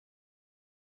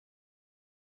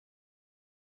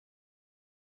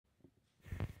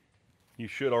You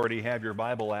should already have your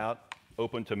Bible out,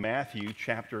 open to Matthew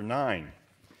chapter 9.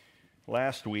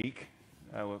 Last week,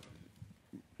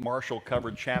 Marshall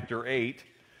covered chapter 8,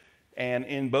 and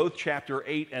in both chapter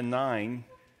 8 and 9,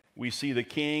 we see the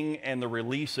king and the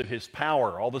release of his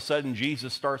power. All of a sudden,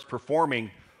 Jesus starts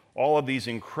performing all of these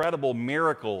incredible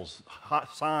miracles,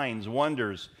 signs,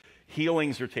 wonders,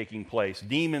 healings are taking place,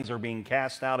 demons are being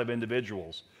cast out of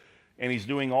individuals, and he's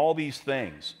doing all these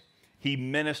things. He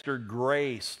ministered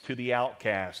grace to the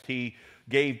outcast. He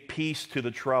gave peace to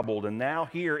the troubled. And now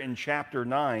here in chapter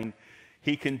 9,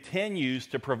 he continues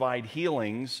to provide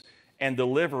healings and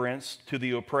deliverance to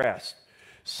the oppressed.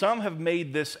 Some have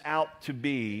made this out to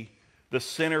be the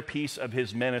centerpiece of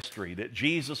his ministry, that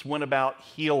Jesus went about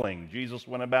healing. Jesus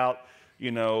went about,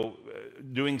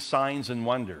 doing signs and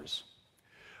wonders.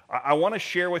 I want to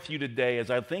share with you today, as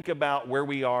I think about where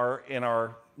we are in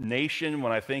our nation,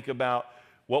 when I think about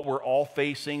what we're all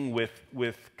facing with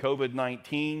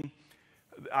COVID-19,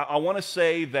 I want to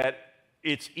say that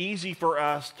it's easy for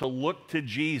us to look to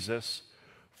Jesus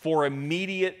for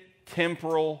immediate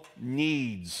temporal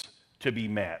needs to be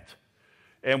met.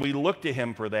 And we look to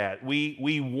him for that.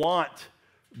 We want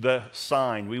the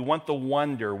sign. We want the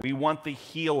wonder. We want the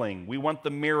healing. We want the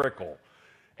miracle.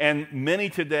 And many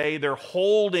today, they're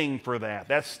holding for that.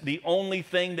 That's the only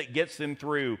thing that gets them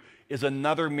through, is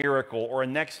another miracle or a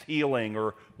next healing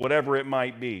or whatever it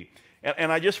might be.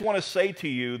 And I just want to say to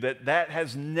you that that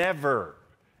has never,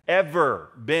 ever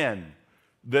been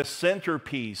the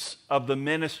centerpiece of the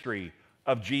ministry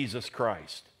of Jesus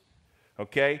Christ.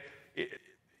 Okay?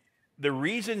 The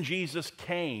reason Jesus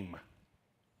came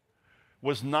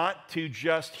was not to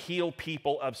just heal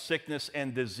people of sickness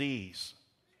and disease.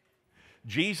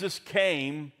 Jesus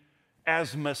came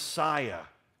as Messiah.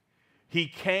 He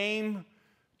came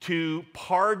to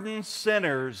pardon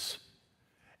sinners,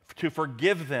 to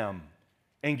forgive them,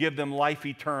 and give them life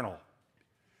eternal.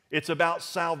 It's about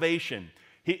salvation.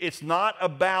 It's not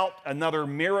about another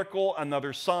miracle,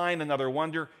 another sign, another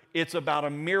wonder. It's about a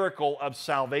miracle of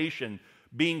salvation,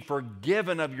 being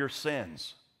forgiven of your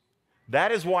sins.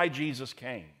 That is why Jesus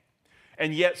came.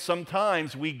 And yet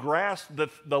sometimes we grasp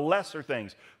the lesser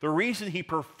things. The reason he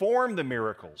performed the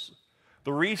miracles,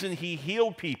 the reason he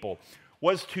healed people,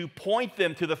 was to point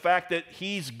them to the fact that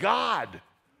he's God.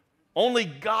 Only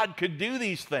God could do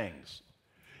these things.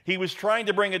 He was trying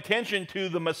to bring attention to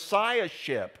the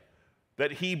messiahship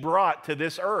that he brought to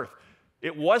this earth.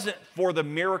 It wasn't for the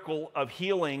miracle of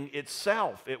healing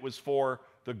itself. It was for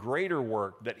the greater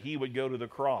work that he would go to the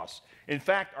cross. In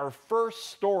fact, our first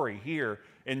story here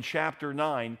in chapter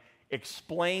 9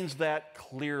 explains that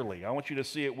clearly. I want you to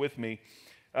see it with me.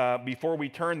 Before we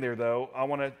turn there, though, I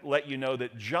want to let you know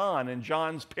that John, in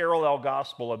John's parallel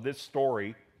gospel of this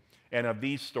story and of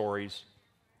these stories,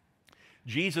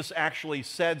 Jesus actually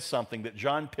said something that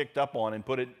John picked up on and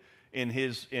put it in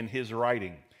his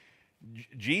writing.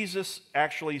 Jesus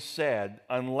actually said,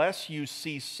 "Unless you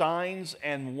see signs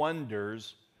and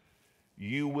wonders,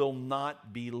 you will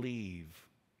not believe."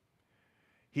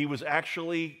 He was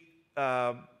actually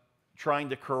trying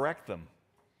to correct them.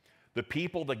 The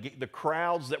people, the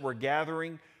crowds that were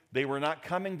gathering, they were not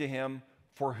coming to him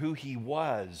for who he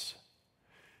was.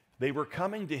 They were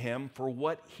coming to him for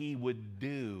what he would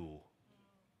do.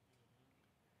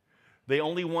 They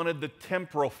only wanted the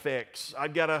temporal fix.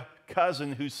 I've got a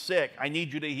cousin who's sick. I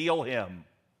need you to heal him.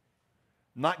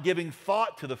 Not giving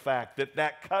thought to the fact that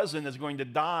that cousin is going to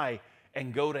die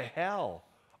and go to hell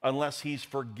unless he's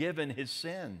forgiven his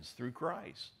sins through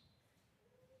Christ.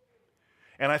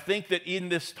 And I think that in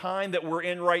this time that we're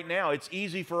in right now, it's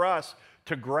easy for us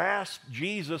to grasp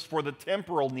Jesus for the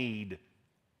temporal need.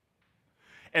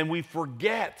 And we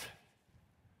forget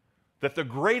that the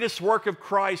greatest work of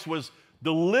Christ was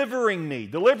delivering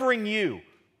you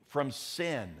from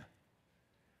sin.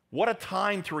 What a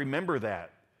time to remember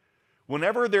that.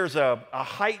 Whenever there's a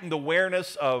heightened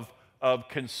awareness of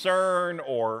concern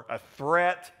or a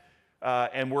threat,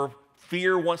 and where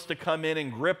fear wants to come in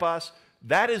and grip us,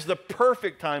 that is the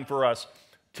perfect time for us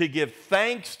to give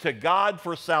thanks to God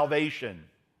for salvation.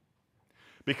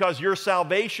 Because your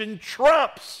salvation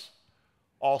trumps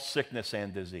all sickness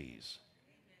and disease.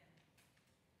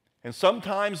 And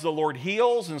sometimes the Lord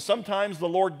heals, and sometimes the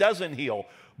Lord doesn't heal.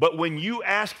 But when you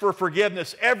ask for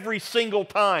forgiveness, every single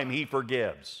time he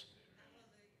forgives.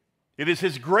 It is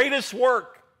his greatest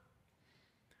work.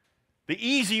 The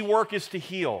easy work is to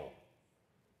heal.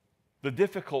 The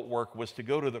difficult work was to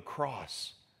go to the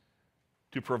cross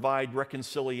to provide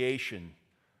reconciliation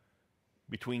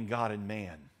between God and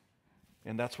man.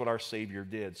 And that's what our Savior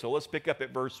did. So let's pick up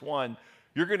at verse 1.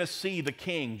 You're going to see the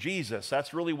King, Jesus.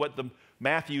 That's really what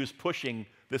Matthew is pushing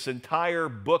this entire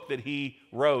book that he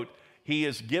wrote, he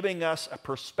is giving us a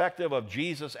perspective of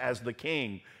Jesus as the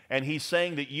king. And he's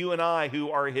saying that you and I, who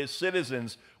are his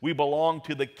citizens, we belong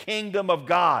to the kingdom of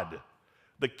God,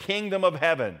 the kingdom of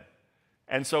heaven.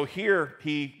 And so here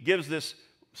he gives this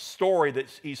story that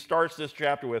he starts this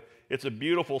chapter with. It's a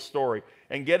beautiful story.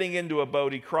 And getting into a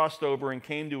boat, he crossed over and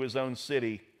came to his own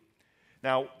city.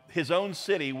 Now, his own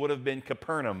city would have been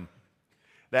Capernaum.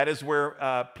 That is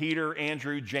where Peter,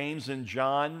 Andrew, James, and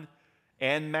John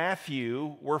and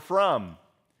Matthew were from.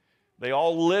 They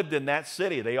all lived in that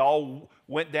city. They all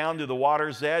went down to the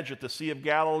water's edge at the Sea of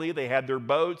Galilee. They had their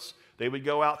boats. They would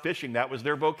go out fishing. That was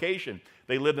their vocation.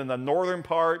 They lived in the northern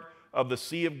part of the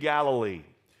Sea of Galilee.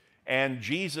 And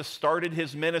Jesus started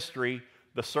his ministry,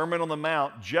 the Sermon on the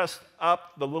Mount, just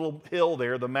up the little hill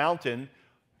there, the mountain,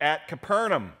 at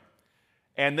Capernaum.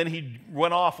 And then he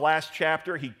went off last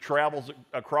chapter. He travels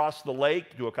across the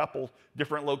lake to a couple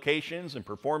different locations and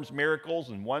performs miracles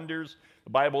and wonders. The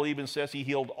Bible even says he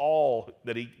healed all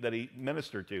that he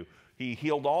ministered to. He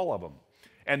healed all of them.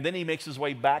 And then he makes his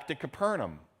way back to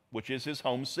Capernaum, which is his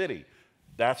home city.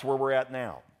 That's where we're at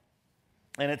now.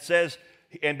 And it says,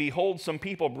 and behold, some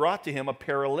people brought to him a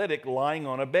paralytic lying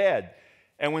on a bed.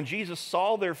 And when Jesus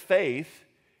saw their faith,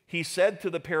 he said to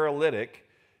the paralytic,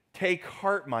 "Take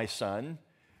heart, my son,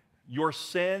 your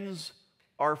sins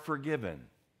are forgiven."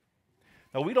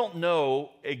 Now, we don't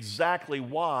know exactly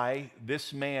why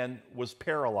this man was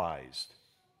paralyzed.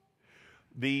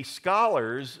 The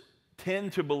scholars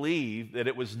tend to believe that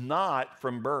it was not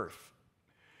from birth,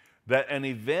 that an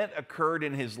event occurred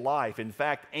in his life. In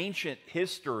fact, ancient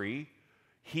history,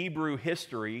 Hebrew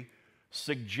history,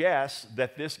 suggests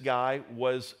that this guy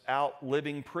was out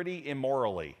living pretty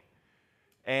immorally,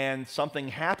 and something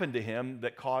happened to him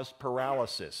that caused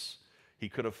paralysis. He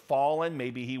could have fallen,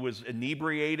 maybe he was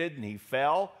inebriated and he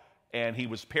fell and he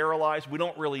was paralyzed. We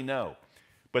don't really know.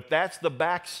 But that's the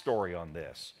backstory on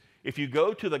this. If you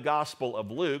go to the Gospel of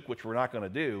Luke, which we're not going to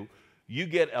do, you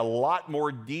get a lot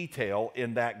more detail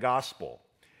in that gospel.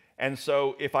 And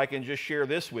so if I can just share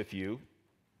this with you,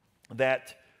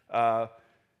 that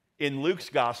in Luke's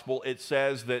gospel, it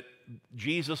says that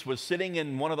Jesus was sitting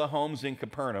in one of the homes in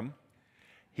Capernaum.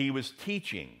 He was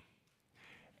teaching,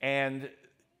 and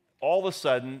all of a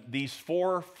sudden, these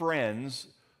four friends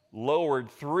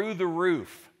lowered through the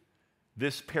roof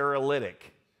this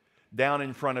paralytic down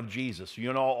in front of Jesus.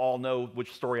 You all know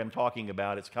which story I'm talking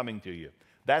about. It's coming to you.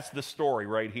 That's the story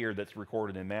right here that's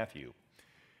recorded in Matthew.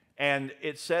 And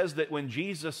it says that when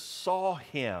Jesus saw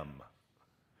him,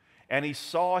 and he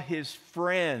saw his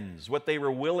friends, what they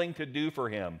were willing to do for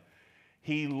him,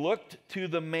 he looked to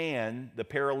the man, the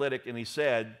paralytic, and he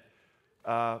said,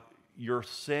 "Your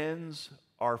sins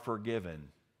are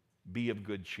forgiven. Be of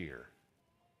good cheer."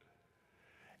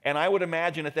 And I would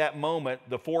imagine at that moment,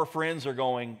 the four friends are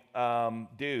going,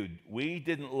 "Dude, we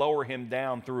didn't lower him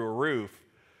down through a roof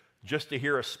just to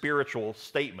hear a spiritual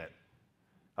statement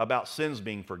about sins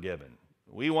being forgiven.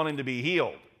 We want him to be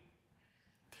healed."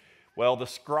 Well, the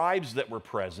scribes that were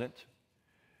present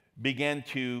began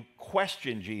to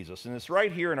question Jesus. And it's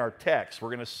right here in our text. We're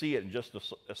going to see it in just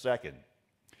a second.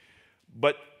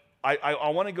 But I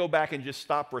want to go back and just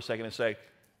stop for a second and say,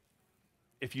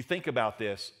 if you think about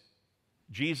this,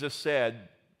 Jesus said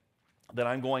that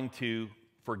I'm going to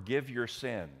forgive your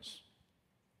sins.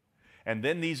 And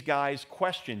then these guys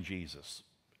question Jesus.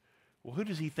 Well, who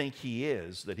does he think he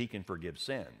is that he can forgive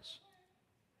sins?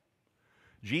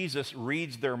 Jesus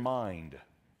reads their mind.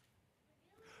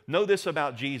 Know this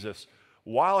about Jesus.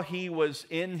 While he was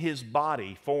in his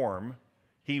body form,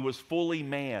 he was fully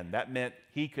man. That meant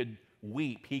he could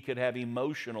weep. He could have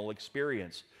emotional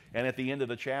experience. And at the end of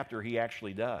the chapter, he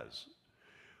actually does.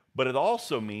 But it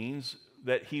also means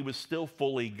that he was still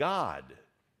fully God.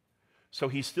 So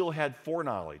he still had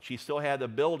foreknowledge. He still had the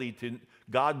ability to,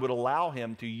 God would allow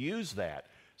him to use that.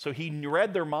 So he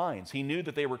read their minds. He knew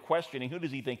that they were questioning, who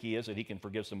does he think he is that he can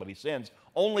forgive somebody's sins?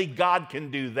 Only God can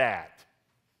do that.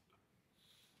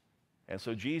 And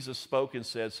so Jesus spoke and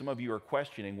said, some of you are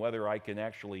questioning whether I can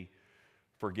actually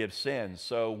forgive sins.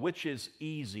 So which is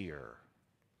easier,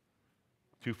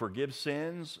 to forgive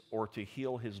sins or to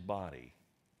heal his body?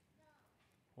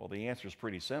 Well, the answer is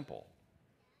pretty simple.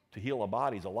 To heal a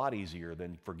body is a lot easier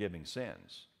than forgiving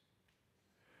sins.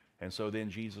 And so then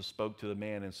Jesus spoke to the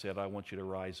man and said, I want you to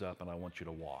rise up and I want you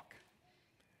to walk.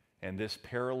 And this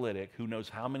paralytic, who knows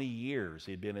how many years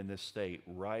he'd been in this state,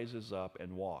 rises up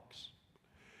and walks.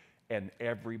 And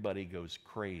everybody goes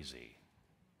crazy.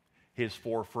 His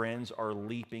four friends are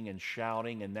leaping and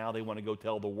shouting, and now they want to go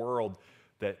tell the world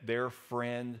that their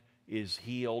friend is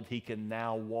healed. He can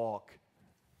now walk.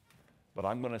 But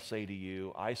I'm going to say to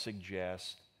you, I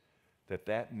suggest that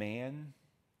that man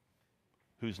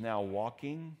who's now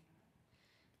walking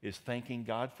is thanking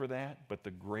God for that, but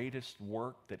the greatest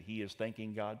work that he is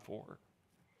thanking God for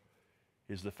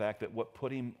is the fact that what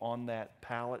put him on that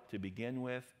pallet to begin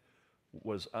with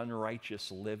was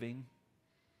unrighteous living,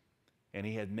 and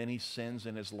he had many sins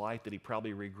in his life that he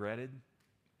probably regretted,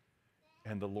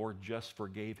 and the Lord just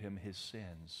forgave him his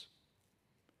sins,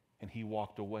 and he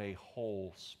walked away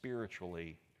whole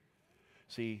spiritually.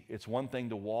 See, it's one thing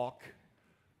to walk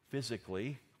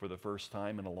physically for the first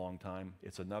time in a long time.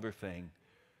 It's another thing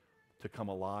to come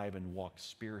alive and walk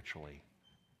spiritually.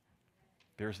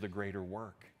 There's the greater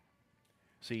work.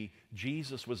 See,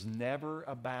 Jesus was never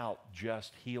about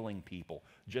just healing people,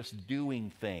 just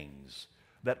doing things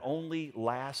that only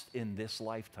last in this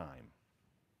lifetime.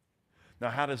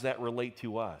 Now, how does that relate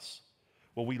to us?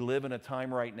 Well, we live in a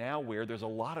time right now where there's a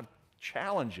lot of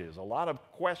challenges, a lot of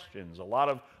questions, a lot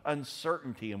of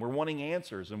uncertainty, and we're wanting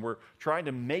answers, and we're trying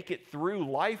to make it through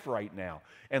life right now.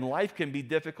 And life can be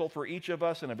difficult for each of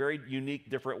us in a very unique,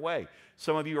 different way.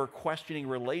 Some of you are questioning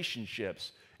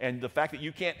relationships and the fact that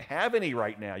you can't have any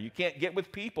right now. You can't get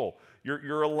with people.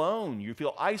 You're alone. You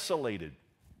feel isolated.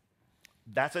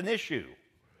 That's an issue.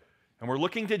 And we're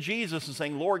looking to Jesus and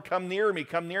saying, Lord, come near me,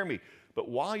 come near me. But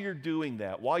while you're doing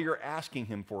that, while you're asking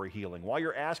him for a healing, while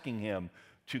you're asking him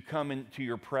to come into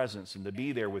your presence and to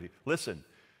be there with you, listen,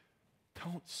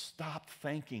 don't stop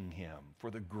thanking him for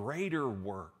the greater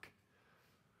work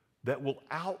that will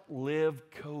outlive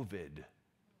COVID,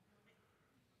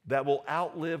 that will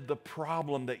outlive the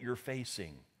problem that you're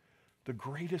facing. The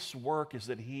greatest work is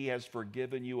that he has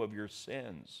forgiven you of your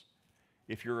sins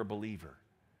if you're a believer.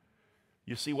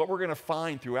 You see, what we're going to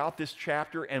find throughout this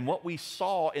chapter and what we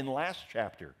saw in last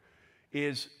chapter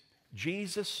is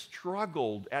Jesus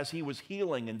struggled as he was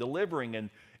healing and delivering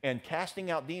and casting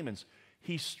out demons.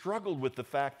 He struggled with the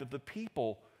fact that the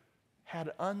people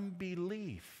had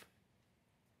unbelief.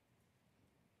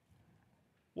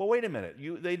 Well, wait a minute.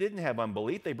 They didn't have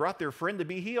unbelief. They brought their friend to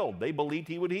be healed. They believed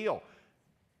he would heal.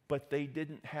 But they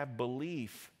didn't have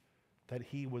belief that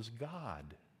he was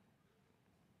God.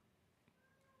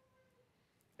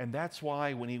 And that's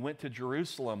why when he went to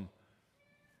Jerusalem,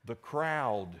 the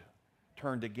crowd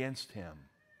turned against him.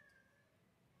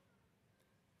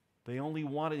 They only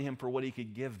wanted him for what he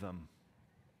could give them.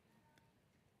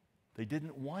 They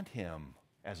didn't want him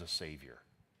as a Savior.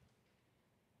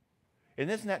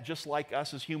 And isn't that just like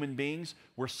us as human beings?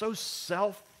 We're so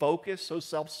self-focused, so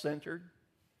self-centered.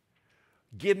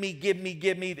 Give me, give me,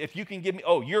 give me. If you can give me,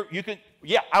 oh, you can,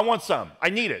 yeah, I want some.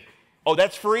 I need it. Oh,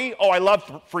 that's free? Oh, I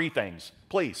love free things.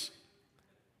 Please.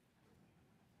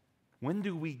 When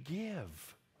do we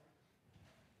give?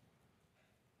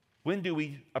 When do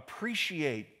we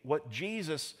appreciate what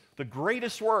Jesus, the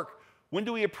greatest work, when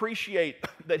do we appreciate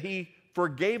that he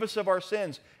forgave us of our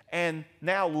sins and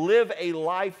now live a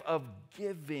life of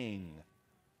giving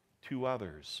to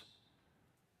others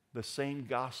the same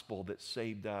gospel that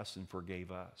saved us and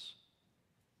forgave us?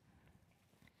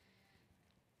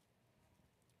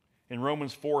 In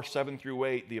Romans 4, 7 through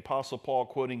 8, the Apostle Paul,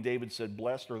 quoting David, said,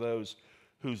 "Blessed are those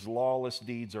whose lawless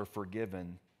deeds are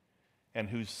forgiven and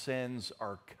whose sins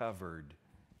are covered.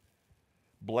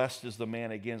 Blessed is the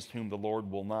man against whom the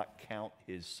Lord will not count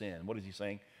his sin." What is he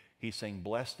saying? He's saying,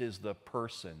 blessed is the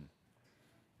person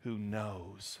who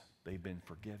knows they've been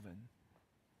forgiven.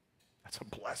 That's a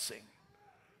blessing.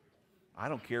 I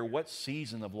don't care what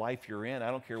season of life you're in.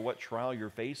 I don't care what trial you're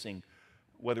facing,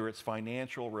 whether it's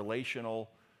financial, relational,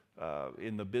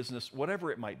 in the business,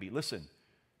 whatever it might be. Listen,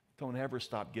 don't ever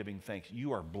stop giving thanks.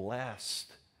 You are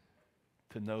blessed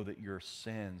to know that your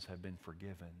sins have been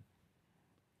forgiven.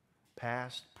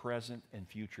 Past, present, and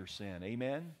future sin.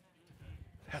 Amen?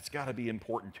 That's got to be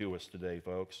important to us today,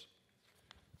 folks.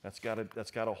 That's got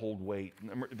to hold weight.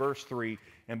 Verse 3,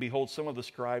 "And behold, some of the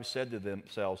scribes said to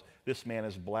themselves, 'This man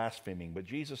is blaspheming.' But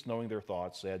Jesus, knowing their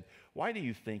thoughts, said, 'Why do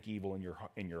you think evil in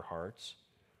your hearts?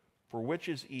 For which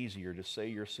is easier, to say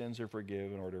your sins are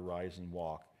forgiven or to rise and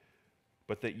walk?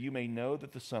 But that you may know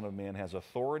that the Son of Man has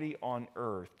authority on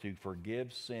earth to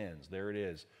forgive sins.'" There it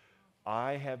is.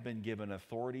 "I have been given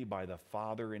authority by the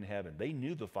Father in heaven." They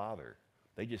knew the Father.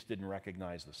 They just didn't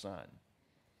recognize the Son.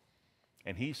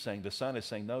 And he's saying, the Son is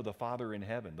saying, no, the Father in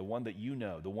heaven, the one that you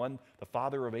know, the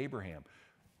Father of Abraham,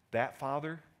 that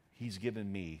Father, he's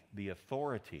given me the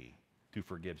authority to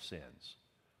forgive sins.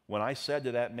 When I said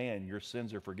to that man, "Your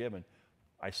sins are forgiven,"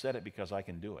 I said it because I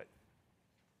can do it.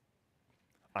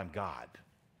 I'm God,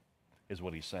 is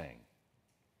what he's saying.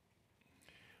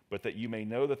 but that you may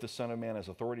know that the Son of Man has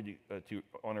authority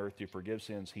on earth to forgive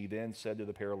sins. He then said to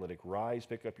the paralytic, rise,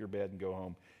 pick up your bed, and go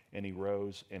home. And he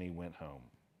rose and he went home.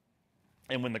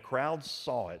 And when the crowd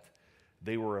saw it,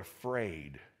 they were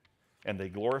afraid, and they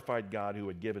glorified God who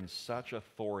had given such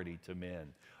authority to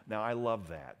men. Now, I love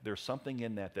that. There's something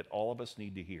in that all of us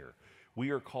need to hear.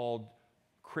 We are called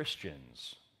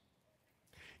Christians.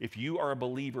 If you are a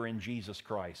believer in Jesus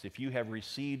Christ, if you have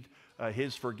received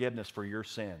his forgiveness for your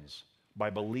sins by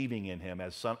believing in him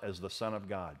as the Son of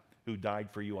God who died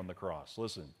for you on the cross,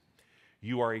 listen,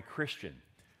 you are a Christian.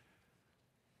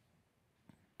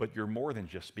 But you're more than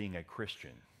just being a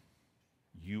Christian.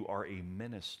 You are a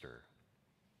minister.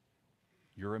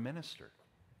 You're a minister.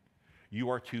 You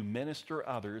are to minister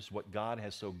others what God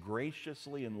has so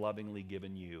graciously and lovingly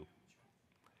given you.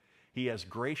 He has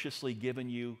graciously given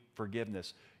you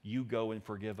forgiveness. You go and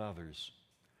forgive others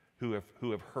who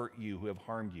have hurt you, who have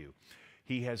harmed you.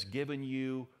 He has given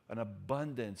you an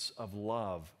abundance of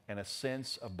love and a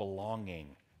sense of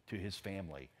belonging to his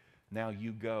family. Now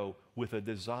you go with a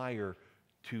desire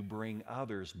to bring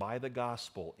others by the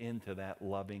gospel into that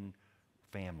loving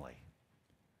family.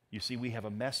 You see, we have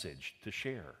a message to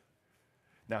share.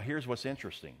 Now here's what's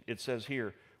interesting. It says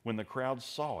here, when the crowd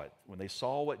saw it, when they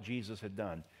saw what Jesus had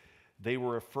done, they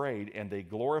were afraid and they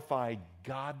glorified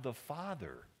God the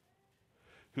Father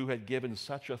who had given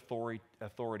such authority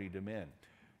to men.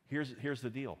 Here's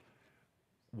the deal.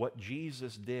 What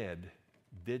Jesus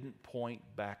didn't point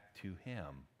back to him.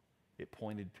 It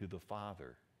pointed to the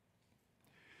Father.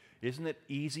 Isn't it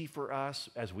easy for us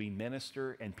as we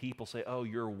minister and people say, oh,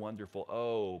 you're wonderful.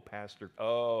 Oh, Pastor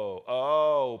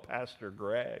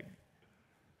Greg.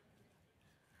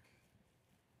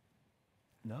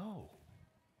 No.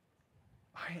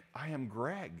 I am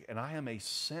Greg, and I am a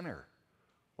sinner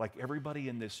like everybody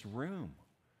in this room.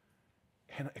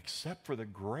 And except for the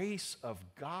grace of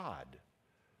God,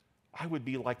 I would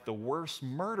be like the worst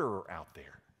murderer out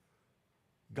there.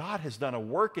 God has done a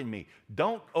work in me.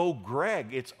 Don't, oh, Greg,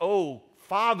 it's, oh,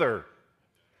 Father.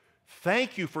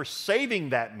 Thank you for saving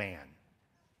that man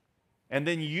and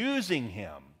then using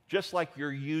him just like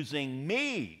you're using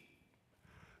me,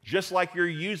 just like you're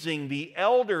using the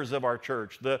elders of our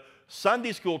church, the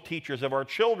Sunday school teachers of our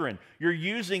children. You're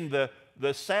using the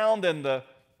sound and the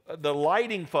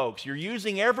lighting folks. You're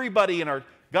using everybody in our...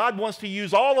 God wants to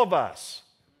use all of us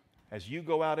as you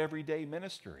go out every day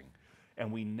ministering.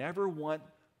 And we never want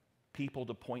people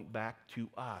to point back to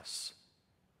us.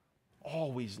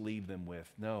 Always leave them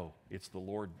with, no, it's the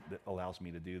Lord that allows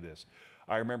me to do this.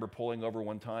 I remember pulling over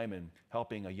one time and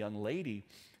helping a young lady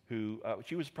who,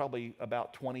 she was probably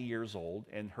about 20 years old,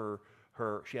 and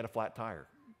she had a flat tire.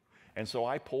 And so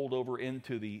I pulled over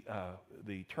into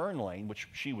the turn lane, which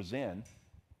she was in,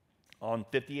 on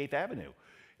 58th Avenue.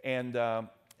 And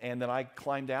then I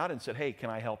climbed out and said, hey, can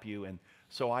I help you? And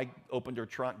so I opened her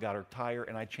trunk, got her tire,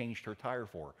 and I changed her tire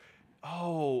for her.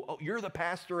 Oh, you're the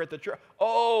pastor at the church.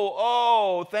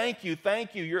 Oh, thank you.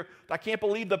 I can't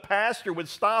believe the pastor would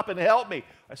stop and help me.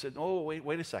 I said, oh,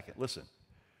 wait a second. Listen,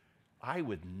 I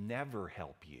would never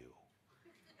help you.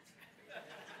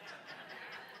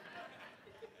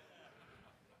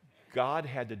 God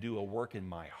had to do a work in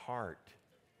my heart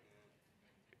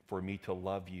for me to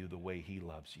love you the way he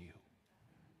loves you.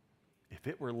 If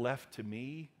it were left to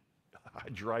me,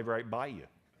 I'd drive right by you.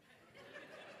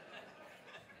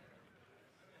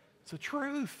 It's the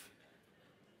truth.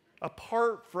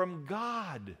 Apart from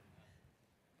God,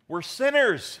 we're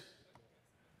sinners.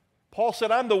 Paul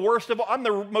said, I'm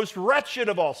the most wretched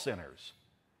of all sinners.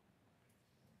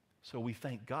 So we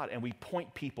thank God and we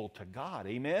point people to God.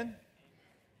 Amen?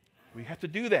 We have to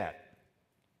do that.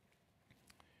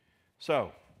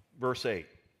 So, verse 9.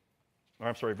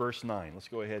 Let's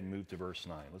go ahead and move to verse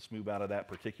 9. Let's move out of that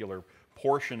particular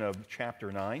portion of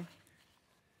chapter 9.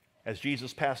 As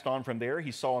Jesus passed on from there,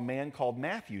 he saw a man called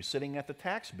Matthew sitting at the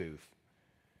tax booth.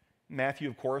 Matthew,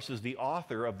 of course, is the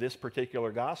author of this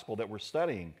particular gospel that we're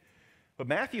studying. But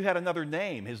Matthew had another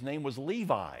name. His name was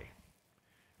Levi,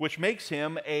 which makes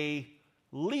him a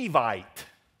Levite.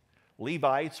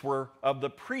 Levites were of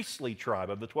the priestly tribe,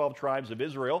 of the 12 tribes of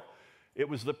Israel. It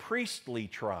was the priestly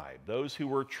tribe, those who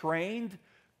were trained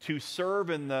to serve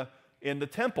in the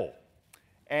temple.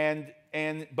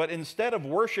 But instead of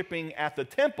worshiping at the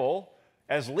temple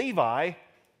as Levi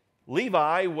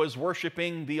was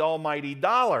worshiping the almighty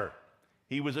dollar.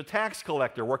 He was a tax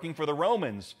collector working for the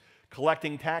Romans,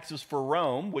 collecting taxes for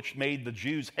Rome, which made the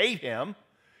Jews hate him.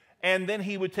 and then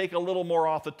he would take a little more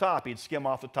off the top. He'd skim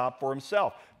off the top for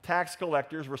himself. Tax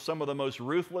collectors were some of the most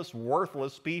ruthless,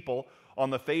 worthless people on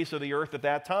the face of the earth at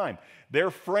that time. Their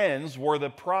friends were the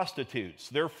prostitutes.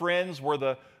 Their friends were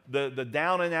the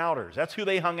down and outers. That's who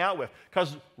they hung out with,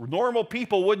 because normal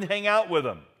people wouldn't hang out with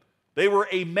them. They were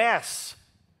a mess.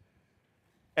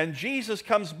 And Jesus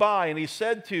comes by and he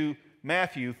said to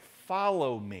Matthew,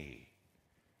 "Follow me."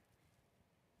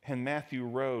 And Matthew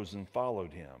rose and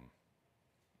followed him.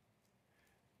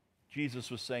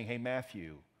 Jesus was saying, "Hey,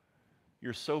 Matthew,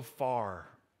 you're so far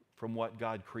from what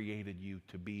God created you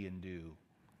to be and do.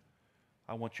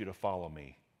 I want you to follow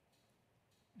me.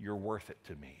 You're worth it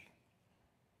to me."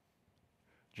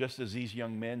 Just as these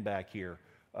young men back here,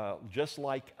 just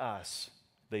like us,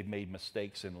 they've made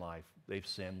mistakes in life. They've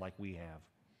sinned like we have.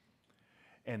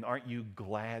 And aren't you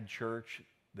glad, church,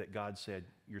 that God said,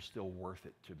 "You're still worth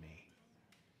it to me.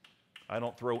 I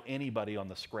don't throw anybody on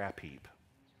the scrap heap.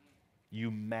 You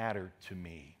matter to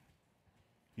me.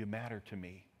 You matter to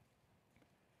me."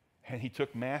 And he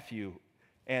took Matthew,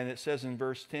 and it says in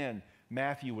verse 10,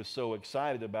 Matthew was so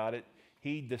excited about it,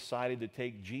 he decided to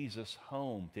take Jesus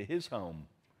home, to his home.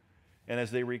 And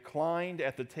as they reclined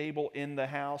at the table in the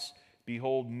house,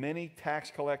 behold, many tax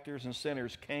collectors and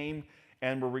sinners came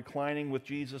and were reclining with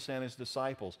Jesus and his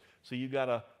disciples. So you've got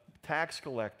a tax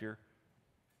collector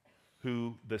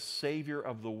who the Savior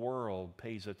of the world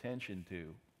pays attention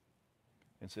to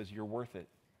and says, "You're worth it."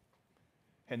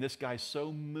 And this guy's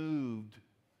so moved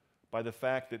by the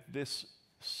fact that this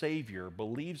Savior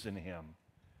believes in him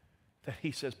that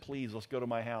he says, "Please, let's go to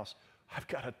my house. I've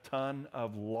got a ton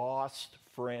of lost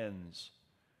friends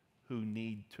who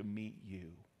need to meet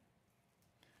you."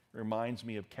 Reminds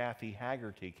me of Kathy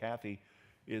Haggerty. Kathy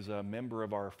is a member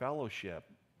of our fellowship,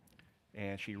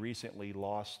 and she recently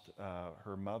lost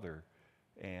her mother,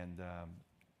 and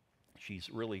she's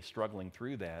really struggling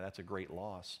through that. That's a great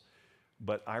loss.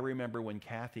 But I remember when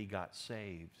Kathy got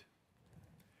saved,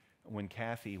 when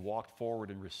Kathy walked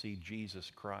forward and received Jesus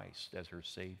Christ as her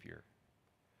Savior.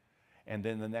 And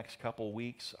then the next couple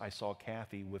weeks, I saw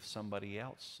Kathy with somebody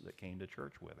else that came to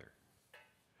church with her.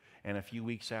 And a few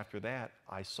weeks after that,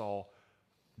 I saw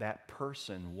that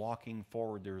person walking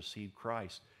forward to receive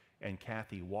Christ, and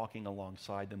Kathy walking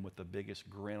alongside them with the biggest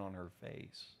grin on her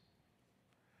face.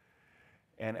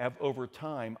 And over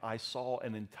time, I saw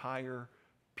an entire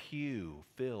pew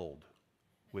filled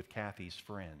with Kathy's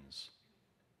friends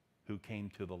who came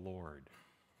to the Lord.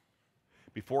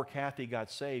 Before Kathy got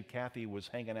saved, Kathy was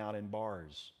hanging out in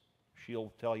bars. She'll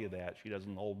tell you that. She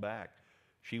doesn't hold back.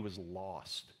 She was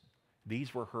lost.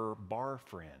 These were her bar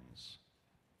friends.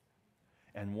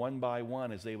 And one by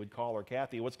one, as they would call her,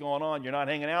 "Kathy, what's going on? You're not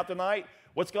hanging out tonight?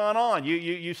 What's going on?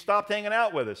 You stopped hanging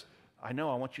out with us." "I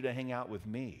know, I want you to hang out with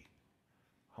me.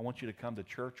 I want you to come to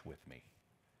church with me."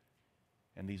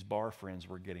 And these bar friends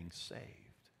were getting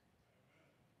saved.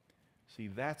 See,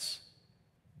 that's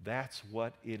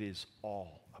what it is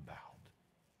all about.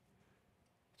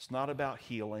 It's not about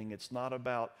healing. It's not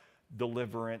about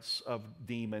deliverance of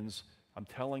demons. I'm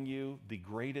telling you, the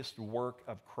greatest work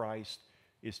of Christ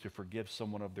is to forgive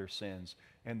someone of their sins.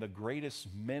 And the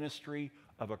greatest ministry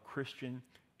of a Christian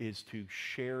is to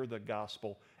share the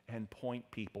gospel and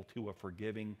point people to a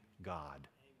forgiving God.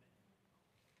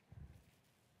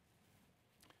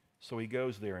 So he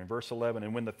goes there in verse 11.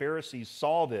 And when the Pharisees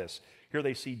saw this, here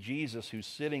they see Jesus who's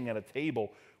sitting at a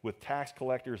table with tax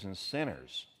collectors and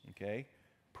sinners, okay?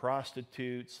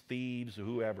 Prostitutes, thieves,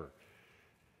 whoever.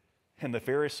 And the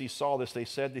Pharisees saw this. They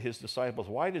said to his disciples,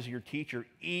 "Why does your teacher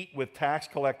eat with tax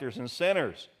collectors and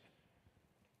sinners?"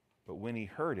 But when he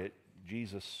heard it,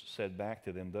 Jesus said back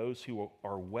to them, "Those who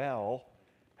are well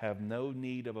have no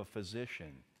need of a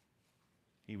physician."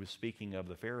 He was speaking of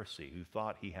the Pharisee who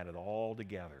thought he had it all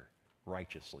together,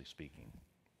 righteously speaking.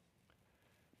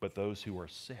 But those who are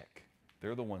sick,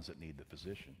 they're the ones that need the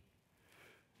physician.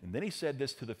 And then he said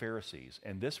this to the Pharisees,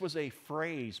 and this was a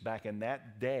phrase back in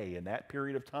that day, in that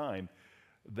period of time,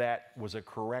 that was a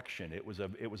correction. It was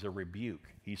a rebuke.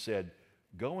 He said,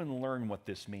 "Go and learn what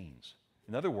this means."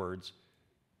 In other words,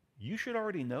 you should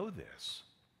already know this.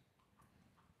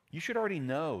 You should already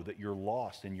know that you're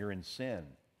lost and you're in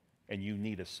sin and you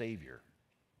need a Savior.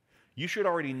 You should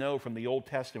already know from the Old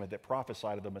Testament that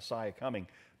prophesied of the Messiah coming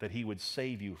that he would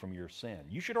save you from your sin.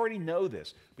 You should already know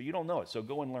this, but you don't know it, so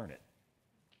go and learn it.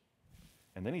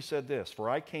 And then he said this, "For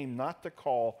I came not to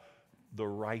call the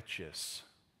righteous,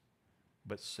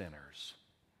 but sinners."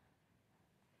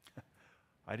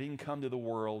 I didn't come to the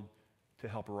world to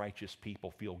help righteous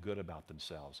people feel good about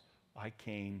themselves. I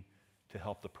came to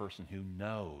help the person who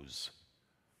knows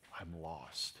I'm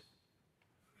lost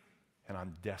and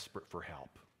I'm desperate for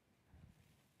help.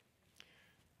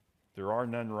 There are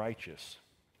none righteous.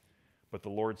 But the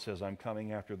Lord says, I'm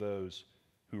coming after those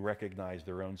who recognize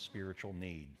their own spiritual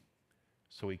need.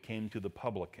 So he came to the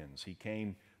publicans. He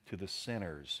came to the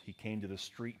sinners. He came to the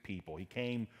street people. He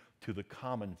came to the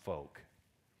common folk.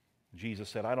 Jesus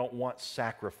said, I don't want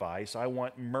sacrifice. I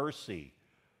want mercy.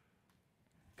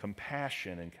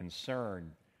 Compassion and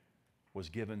concern was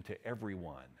given to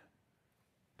everyone.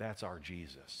 That's our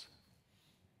Jesus.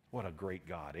 What a great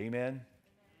God. Amen?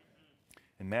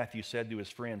 And Matthew said to his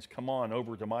friends, come on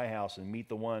over to my house and meet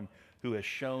the one who has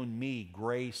shown me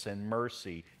grace and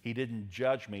mercy. He didn't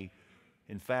judge me.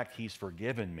 In fact, he's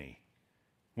forgiven me.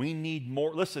 We need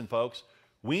more. Listen, folks,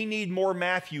 we need more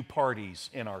Matthew parties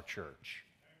in our church,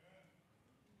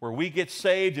 where we get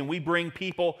saved and we bring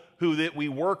people that we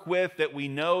work with, that we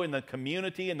know in the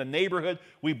community, in the neighborhood.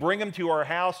 We bring them to our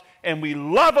house and we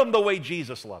love them the way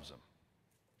Jesus loves them.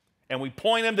 And we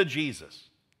point them to Jesus.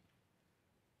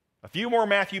 A few more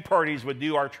Matthew parties would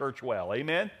do our church well.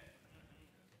 Amen?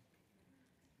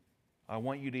 I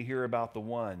want you to hear about the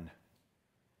one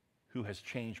who has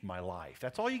changed my life.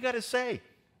 That's all you got to say.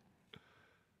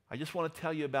 I just want to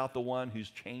tell you about the one who's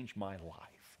changed my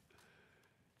life.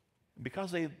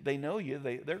 Because they know you,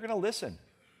 they're going to listen.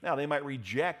 Now, they might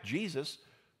reject Jesus,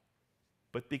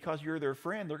 but because you're their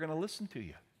friend, they're going to listen to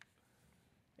you.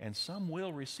 And some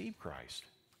will receive Christ.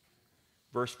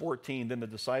 Verse 14, then the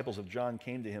disciples of John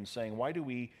came to him, saying, why do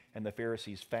we and the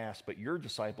Pharisees fast, but your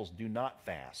disciples do not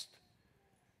fast?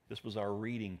 This was our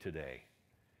reading today.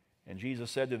 And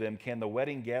Jesus said to them, can the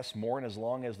wedding guests mourn as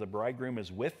long as the bridegroom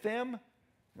is with them?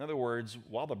 In other words,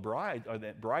 while the bride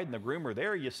and the groom are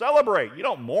there, you celebrate. You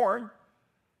don't mourn.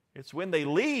 It's when they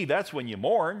leave, that's when you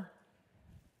mourn.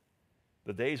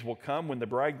 The days will come when the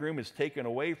bridegroom is taken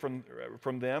away from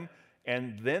them,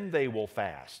 and then they will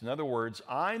fast. In other words,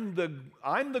 I'm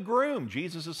the groom.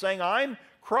 Jesus is saying, I'm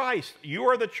Christ. You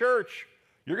are the church.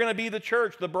 You're going to be the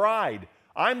church, the bride.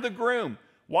 I'm the groom.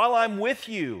 While I'm with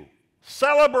you,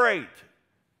 celebrate.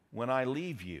 When I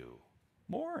leave you,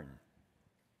 mourn.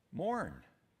 Mourn.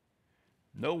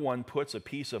 No one puts a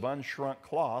piece of unshrunk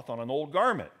cloth on an old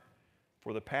garment,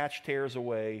 for the patch tears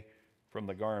away from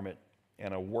the garment,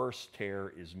 and a worse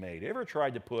tear is made. Ever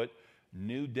tried to put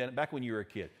new denim? Back when you were a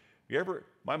kid,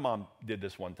 my mom did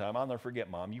this one time. I'll never forget,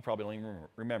 Mom. You probably don't even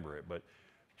remember it, but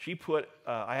she put,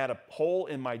 I had a hole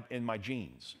in my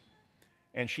jeans,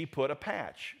 and she put a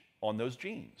patch on those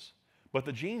jeans. But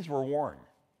the jeans were worn.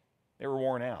 They were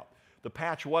worn out. The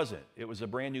patch wasn't. It was a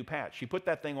brand new patch. She put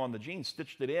that thing on the jeans,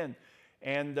 stitched it in,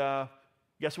 and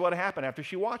guess what happened after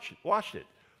she washed it?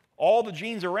 All the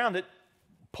jeans around it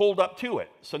pulled up to it.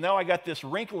 So now I got this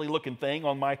wrinkly looking thing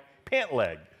on my pant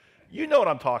leg. You know what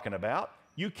I'm talking about.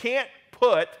 You can't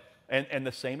put, and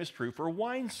the same is true for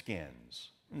wineskins.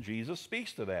 And Jesus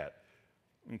speaks to that.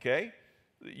 Okay?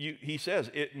 He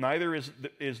says, neither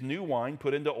is new wine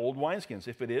put into old wineskins.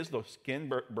 If it is, the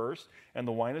skin bursts and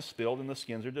the wine is spilled and the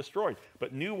skins are destroyed.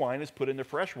 But new wine is put into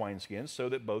fresh wineskins so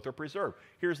that both are preserved.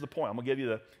 Here's the point. I'm going to give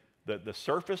you the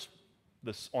surface,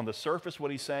 on the surface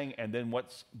what he's saying, and then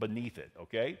what's beneath it,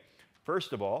 okay?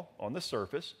 First of all, on the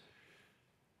surface,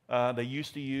 they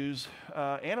used to use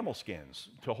animal skins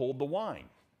to hold the wine.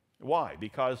 Why?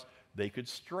 Because they could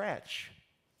stretch.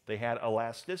 They had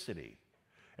elasticity.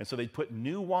 And so they'd put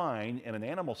new wine in an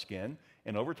animal skin,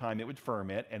 and over time it would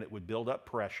ferment, and it would build up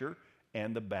pressure,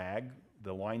 and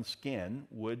the wine skin,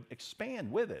 would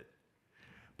expand with it.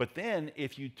 But then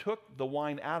if you took the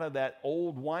wine out of that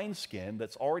old wine skin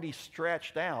that's already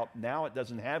stretched out, now it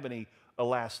doesn't have any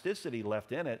elasticity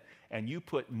left in it, and you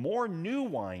put more new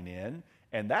wine in,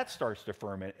 and that starts to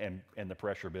ferment and the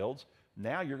pressure builds,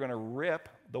 now you're going to rip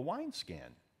the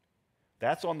wineskin.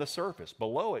 That's on the surface.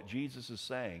 Below it, Jesus is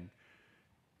saying,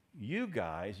 you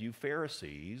guys, you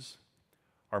Pharisees,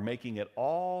 are making it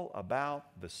all about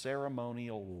the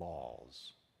ceremonial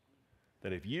laws.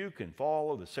 That if you can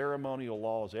follow the ceremonial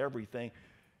laws, everything,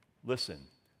 listen,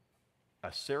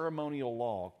 a ceremonial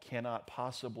law cannot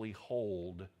possibly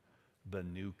hold the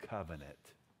new covenant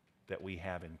that we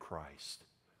have in Christ.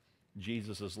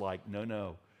 Jesus is like,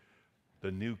 no,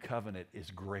 the new covenant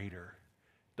is greater.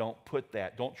 Don't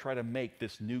try to make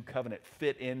this new covenant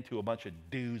fit into a bunch of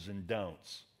do's and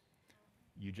don'ts.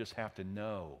 You just have to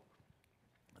know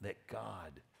that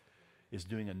God is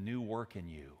doing a new work in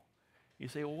you. You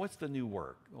say, well, what's the new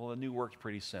work? Well, the new work's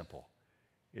pretty simple.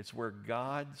 It's where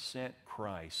God sent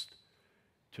Christ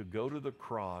to go to the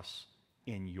cross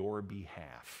in your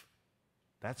behalf.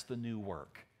 That's the new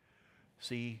work.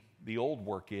 See, the old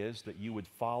work is that you would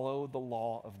follow the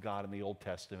law of God in the Old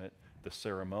Testament, the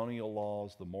ceremonial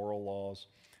laws, the moral laws,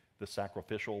 the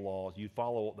sacrificial laws. You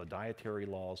follow the dietary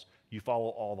laws. You follow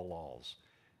all the laws.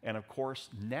 And of course,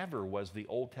 never was the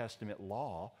Old Testament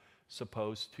law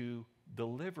supposed to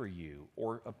deliver you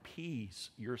or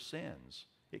appease your sins.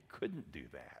 It couldn't do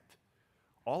that.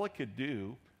 All it could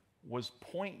do was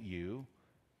point you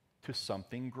to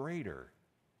something greater.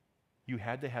 You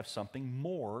had to have something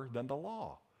more than the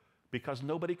law, because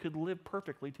nobody could live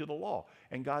perfectly to the law.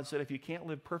 And God said, if you can't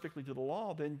live perfectly to the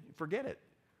law, then forget it.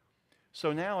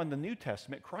 So now in the New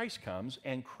Testament, Christ comes,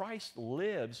 and Christ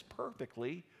lives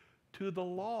perfectly to the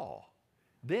law.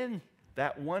 Then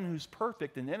that one who's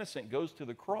perfect and innocent goes to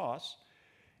the cross,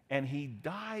 and he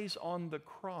dies on the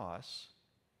cross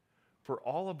for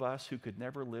all of us who could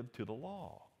never live to the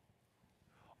law.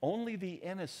 Only the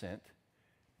innocent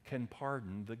can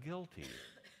pardon the guilty.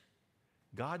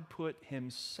 God put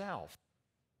himself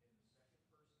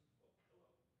in the second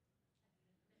person.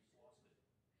 Oh, hello. Just lost it.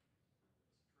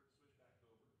 Let's switch back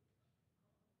over.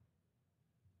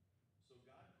 So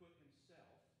God put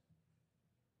himself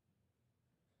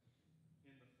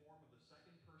in the form of the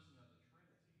second person of the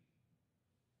Trinity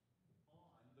on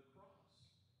the cross.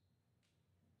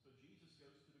 So Jesus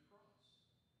goes to the cross.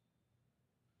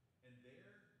 And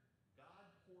there, God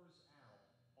pours out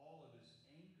all of his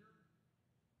anger,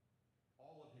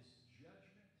 all of his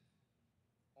judgment,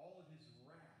 all of his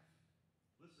wrath.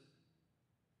 Listen,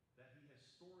 that he has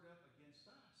stored up against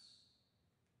us.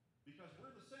 Because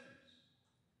we're the sinners.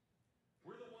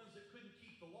 We're the ones that couldn't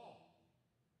keep the law.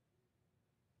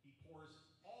 He pours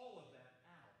all of that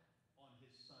out on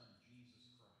his son, Jesus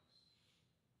Christ.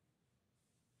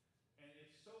 And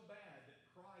it's so bad that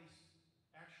Christ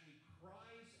actually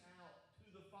cries out to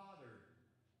the Father,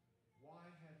 "Why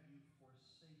have you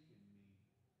forsaken me?"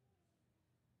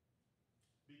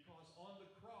 Because on the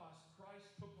cross,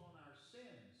 Christ took on our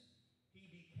sins. He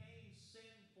became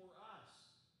sin for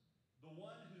us. The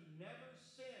one who never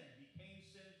sinned became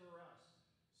sin for us,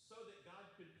 so that God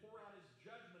could pour out his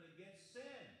judgment against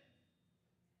sin.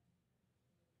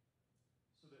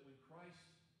 So that when Christ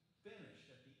finished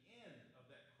at the end of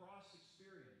that cross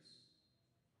experience,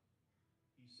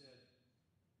 he said,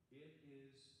 "It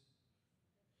is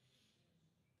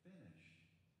finished,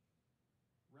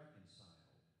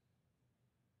 reconciled."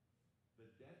 The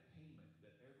debt payment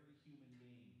that every human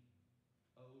being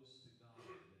owes to God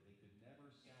that they could never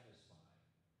satisfy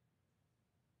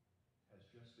has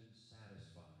just been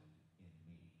satisfied in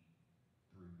me,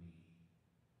 through me.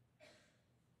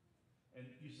 And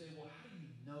you say, well, how do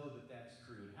you know that that's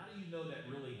true? How do you know that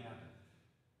really happened?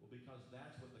 Well, because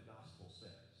that's what the gospel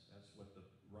says. That's what the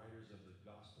writers of the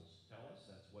gospels tell us.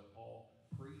 That's what Paul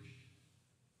preached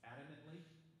adamantly.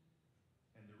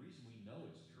 And the reason we know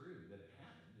it's true that it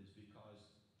happened is because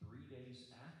 3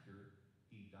 days after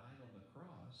he died on the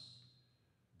cross,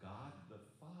 God the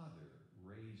Father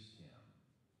raised him.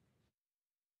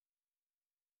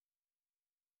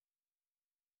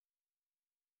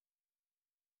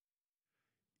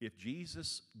 If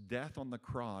Jesus' death on the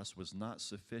cross was not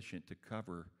sufficient to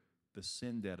cover the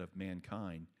sin debt of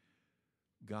mankind,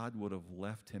 God would have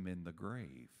left him in the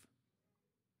grave.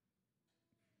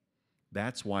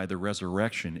 That's why the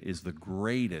resurrection is the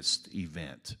greatest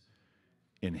event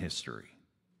in history,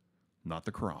 not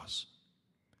the cross.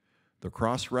 The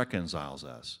cross reconciles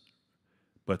us,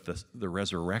 but the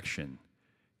resurrection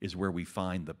is where we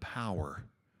find the power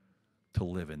to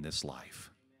live in this life.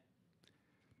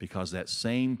 Because that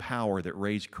same power that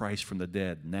raised Christ from the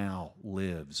dead now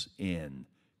lives in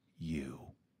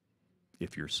you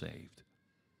if you're saved.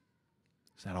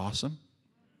 Is that awesome?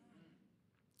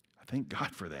 I thank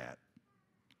God for that.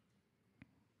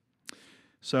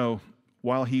 So,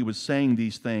 while he was saying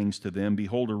these things to them,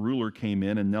 behold, a ruler came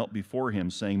in and knelt before him,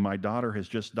 saying, "My daughter has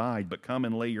just died, but come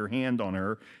and lay your hand on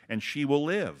her, and she will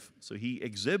live." So he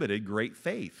exhibited great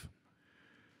faith.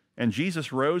 And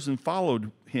Jesus rose and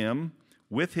followed him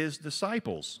with his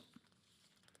disciples.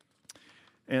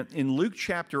 And in Luke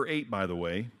chapter 8, by the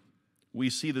way, we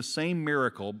see the same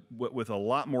miracle with a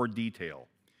lot more detail.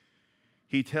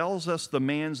 He tells us the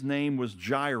man's name was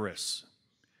Jairus.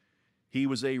 He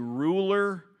was a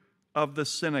ruler of the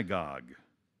synagogue.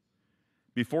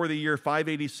 Before the year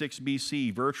 586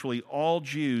 BC, virtually all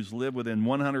Jews lived within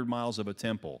 100 miles of a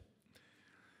temple.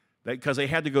 Because they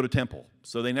had to go to temple,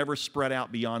 so they never spread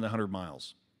out beyond 100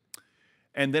 miles.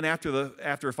 And then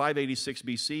after 586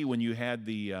 BC, when you had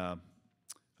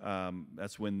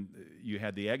that's when you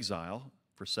had the exile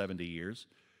for 70 years.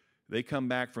 They come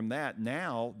back from that.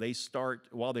 Now they start,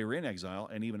 while they were in exile,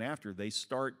 and even after, they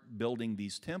start building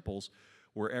these temples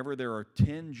wherever there are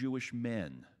 10 Jewish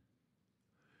men.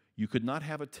 You could not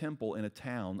have a temple in a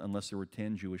town unless there were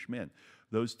 10 Jewish men.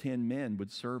 Those 10 men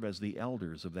would serve as the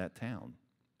elders of that town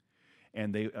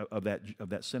and of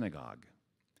that synagogue.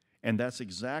 And that's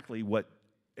exactly what,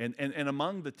 and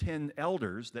among the 10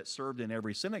 elders that served in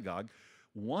every synagogue,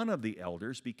 one of the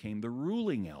elders became the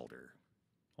ruling elder.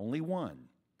 Only one.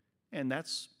 And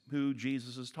that's who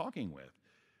Jesus is talking with.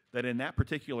 That in that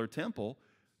particular temple,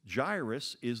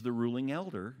 Jairus is the ruling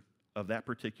elder of that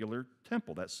particular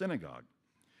temple, that synagogue.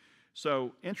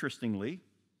 So, interestingly,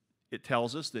 it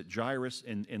tells us that Jairus,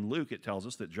 in Luke, it tells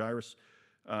us that Jairus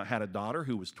had a daughter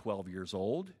who was 12 years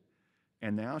old,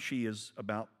 and now she is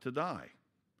about to die.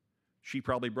 She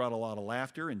probably brought a lot of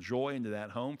laughter and joy into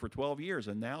that home for 12 years,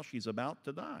 and now she's about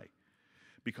to die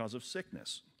because of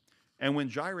sickness. And when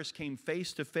Jairus came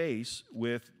face to face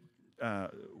with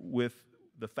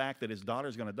the fact that his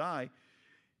daughter's going to die,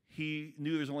 he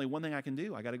knew there's only one thing I can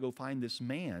do. I got to go find this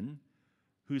man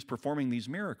who's performing these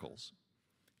miracles.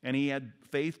 And he had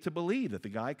faith to believe that the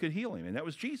guy could heal him, and that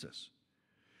was Jesus.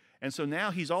 And so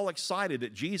now he's all excited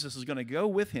that Jesus is going to go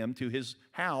with him to his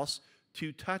house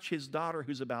to touch his daughter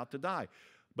who's about to die.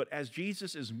 But as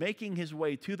Jesus is making his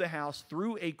way to the house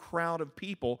through a crowd of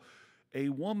people, a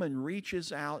woman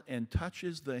reaches out and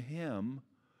touches the hem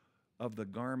of the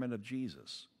garment of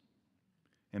Jesus.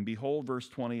 And behold, verse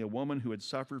 20, a woman who had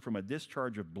suffered from a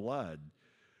discharge of blood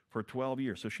for 12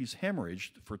 years. So she's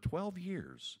hemorrhaged for 12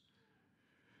 years.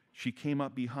 She came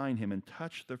up behind him and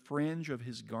touched the fringe of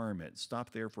his garment.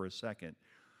 Stop there for a second.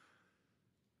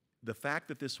 The fact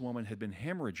that this woman had been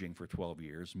hemorrhaging for 12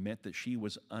 years meant that she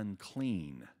was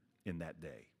unclean in that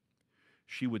day.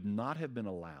 She would not have been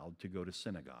allowed to go to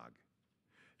synagogue.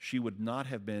 She would not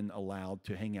have been allowed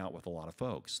to hang out with a lot of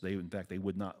folks. In fact, they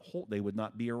would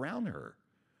not be around her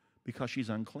because she's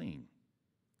unclean.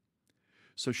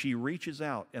 So she reaches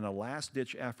out in a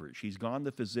last-ditch effort. She's gone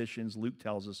to physicians. Luke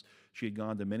tells us she had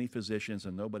gone to many physicians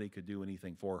and nobody could do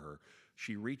anything for her.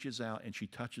 She reaches out and she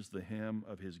touches the hem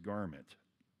of his garment.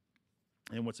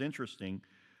 And what's interesting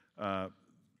about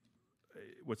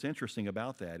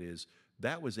that is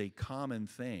that was a common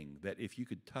thing, that if you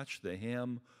could touch the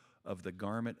hem of the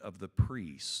garment of the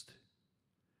priest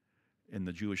in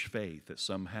the Jewish faith, that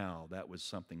somehow that was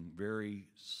something very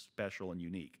special and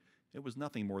unique. It was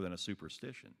nothing more than a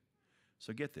superstition.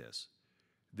 So get this.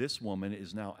 This woman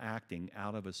is now acting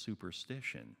out of a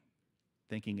superstition,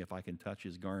 thinking if I can touch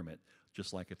his garment,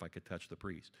 just like if I could touch the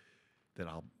priest, that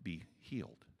I'll be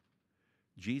healed.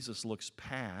 Jesus looks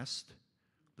past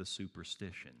the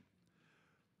superstition.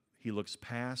 He looks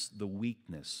past the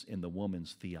weakness in the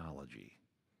woman's theology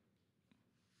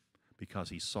because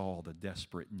he saw the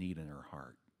desperate need in her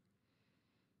heart.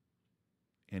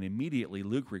 And immediately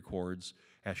Luke records,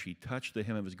 as she touched the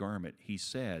hem of his garment, he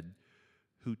said,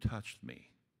 "Who touched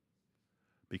me?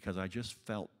 Because I just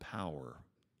felt power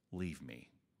leave me.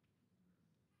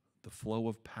 The flow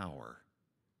of power,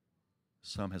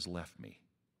 some has left me."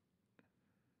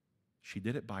 She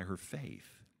did it by her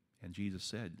faith. And Jesus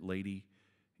said, "Lady,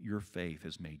 your faith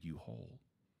has made you whole."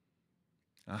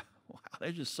 Wow,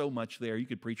 there's just so much there. You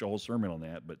could preach a whole sermon on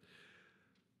that.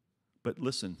 But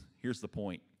listen, here's the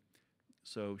point.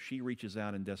 So she reaches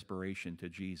out in desperation to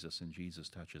Jesus, and Jesus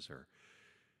touches her.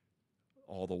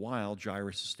 All the while,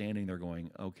 Jairus is standing there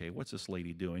going, "Okay, what's this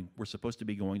lady doing? We're supposed to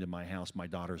be going to my house. My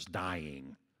daughter's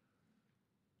dying."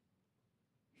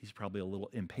 He's probably a little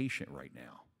impatient right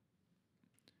now.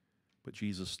 But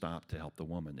Jesus stopped to help the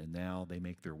woman, and now they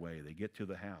make their way. They get to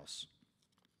the house.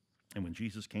 And when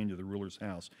Jesus came to the ruler's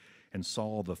house and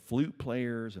saw the flute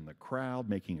players and the crowd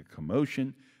making a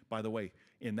commotion, by the way,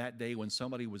 in that day when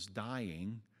somebody was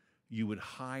dying, you would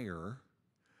hire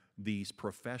these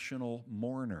professional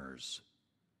mourners.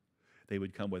 They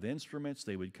would come with instruments.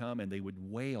 They would come and they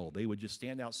would wail. They would just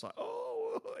stand outside,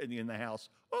 "Oh," in the house.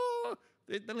 "Oh,"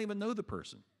 they don't even know the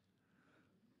person.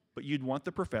 But you'd want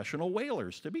the professional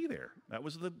wailers to be there. That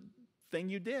was the thing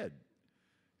you did.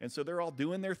 And so they're all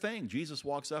doing their thing. Jesus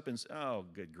walks up and says, "Oh,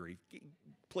 good grief.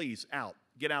 Please, out.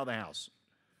 Get out of the house."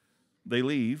 They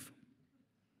leave.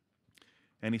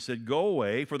 And he said, "Go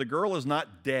away, for the girl is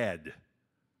not dead."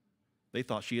 They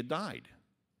thought she had died.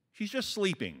 She's just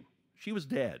sleeping. She was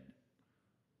dead.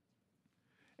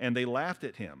 And they laughed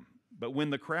at him. But when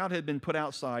the crowd had been put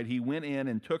outside, he went in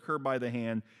and took her by the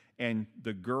hand, and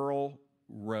the girl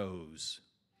rose.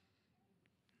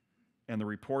 And the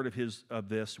report of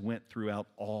this went throughout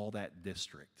all that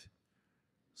district.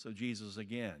 So Jesus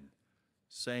again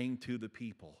saying to the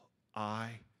people,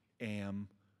 "I am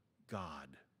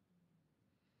God."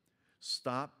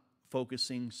 Stop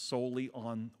focusing solely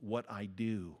on what I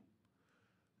do.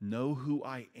 Know who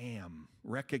I am.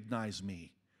 Recognize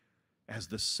me as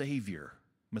the Savior,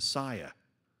 Messiah.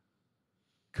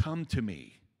 Come to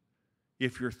me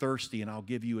if you're thirsty, and I'll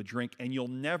give you a drink, and you'll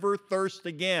never thirst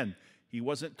again. He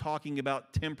wasn't talking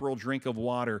about temporal drink of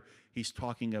water. He's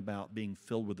talking about being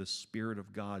filled with the Spirit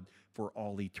of God for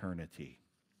all eternity.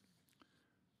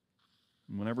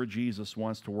 Whenever Jesus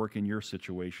wants to work in your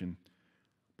situation,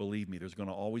 believe me, there's going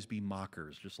to always be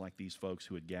mockers, just like these folks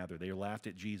who had gathered. They laughed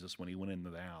at Jesus when he went into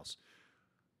the house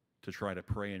to try to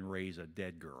pray and raise a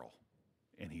dead girl,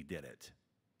 and he did it.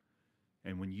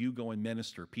 And when you go and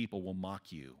minister, people will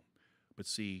mock you. But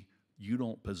see, you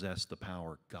don't possess the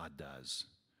power. God does.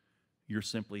 You're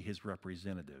simply his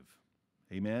representative.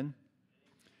 Amen?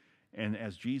 And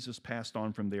as Jesus passed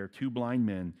on from there, 2 blind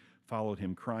men followed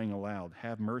him, crying aloud,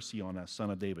 "Have mercy on us, Son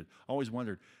of David." I always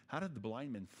wondered, how did the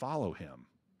blind men follow him?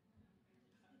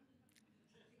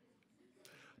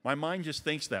 My mind just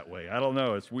thinks that way. I don't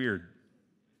know. It's weird.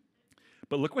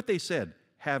 But look what they said.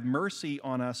 "Have mercy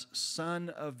on us, Son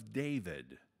of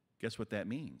David." Guess what that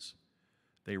means?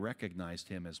 They recognized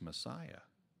him as Messiah.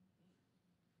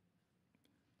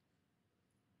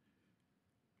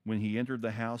 When he entered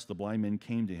the house, the blind men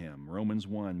came to him. Romans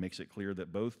 1 makes it clear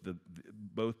that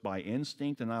both by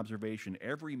instinct and observation,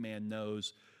 every man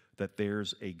knows that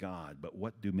there's a God. But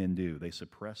what do men do? They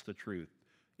suppress the truth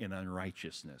in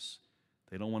unrighteousness.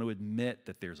 They don't want to admit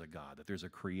that there's a God, that there's a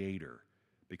creator.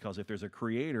 Because if there's a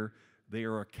creator, they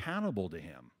are accountable to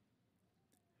him.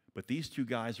 But these 2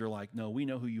 guys are like, no, we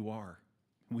know who you are.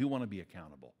 We want to be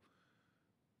accountable.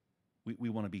 We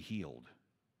want to be healed.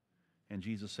 And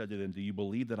Jesus said to them, "Do you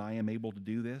believe that I am able to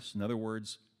do this?" In other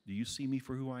words, do you see me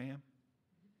for who I am?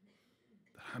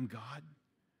 That I'm God?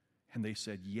 And they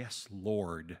said, "Yes,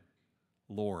 Lord,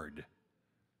 Lord."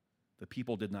 The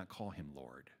people did not call him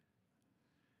Lord.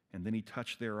 And then he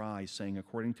touched their eyes, saying,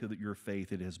 "According to your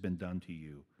faith, it has been done to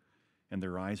you." And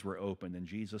their eyes were opened, and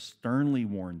Jesus sternly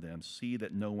warned them, "See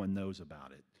that no one knows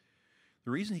about it."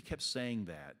 The reason he kept saying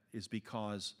that is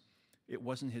because it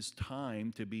wasn't his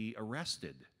time to be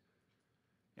arrested.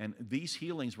 And these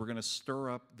healings were going to stir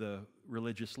up the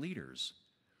religious leaders.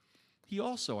 He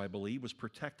also, I believe, was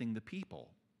protecting the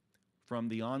people from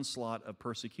the onslaught of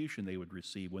persecution they would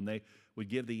receive when they would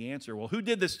give the answer, "Well, who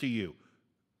did this to you?"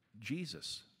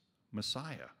 Jesus,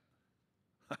 Messiah.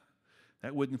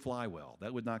 That wouldn't fly well.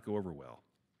 That would not go over well.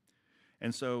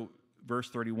 And so, verse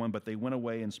 31, "But they went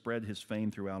away and spread his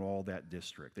fame throughout all that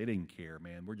district." They didn't care,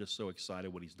 man. We're just so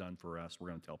excited what he's done for us. We're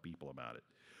going to tell people about it.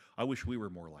 I wish we were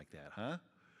more like that, huh?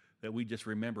 That we just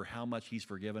remember how much he's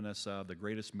forgiven us of. The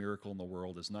greatest miracle in the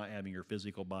world is not having your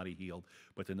physical body healed,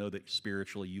 but to know that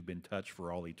spiritually you've been touched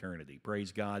for all eternity.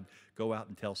 Praise God. Go out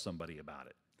and tell somebody about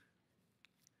it.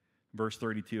 Verse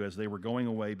 32, "As they were going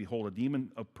away, behold, a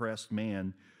demon-oppressed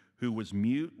man who was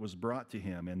mute was brought to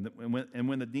him. And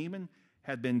when the demon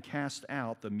had been cast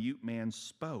out, the mute man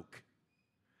spoke.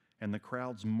 And the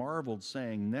crowds marveled,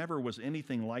 saying, 'Never was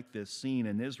anything like this seen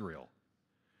in Israel.'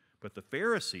 But the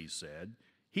Pharisees said,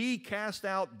 'He cast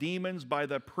out demons by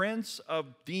the prince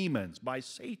of demons,'" by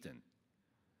Satan.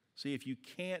 See, if you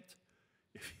can't,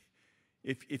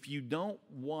 if you don't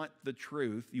want the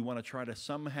truth, you want to try to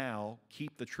somehow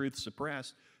keep the truth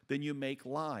suppressed, then you make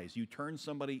lies. You turn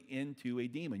somebody into a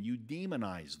demon. You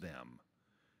demonize them.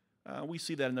 We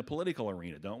see that in the political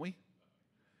arena, don't we?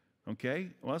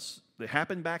 Okay? Well, it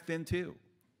happened back then too.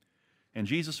 "And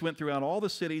Jesus went throughout all the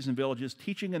cities and villages,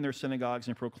 teaching in their synagogues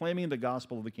and proclaiming the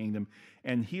gospel of the kingdom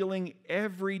and healing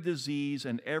every disease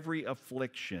and every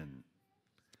affliction."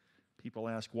 People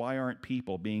ask, why aren't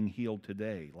people being healed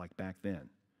today like back then?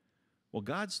 Well,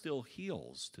 God still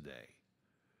heals today,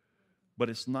 but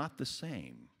it's not the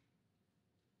same.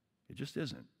 It just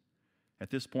isn't. At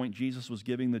this point, Jesus was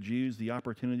giving the Jews the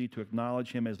opportunity to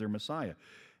acknowledge him as their Messiah.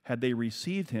 Had they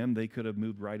received him, they could have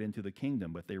moved right into the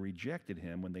kingdom, but they rejected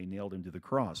him when they nailed him to the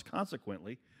cross.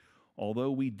 Consequently,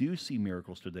 although we do see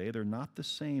miracles today, they're not the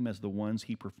same as the ones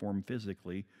he performed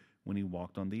physically when he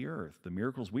walked on the earth. The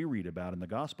miracles we read about in the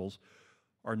Gospels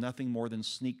are nothing more than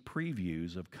sneak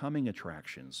previews of coming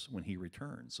attractions when he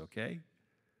returns, okay?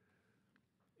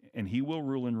 And he will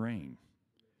rule and reign.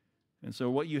 And so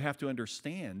what you have to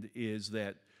understand is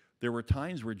that there were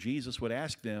times where Jesus would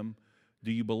ask them,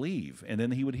 "Do you believe?" And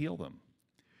then he would heal them.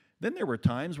 Then there were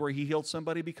times where he healed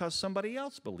somebody because somebody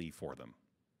else believed for them.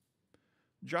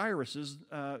 Jairus,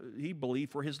 he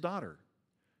believed for his daughter,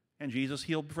 and Jesus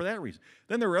healed for that reason.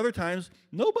 Then there were other times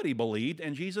nobody believed,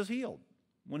 and Jesus healed.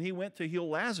 When he went to heal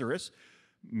Lazarus,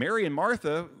 Mary and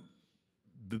Martha,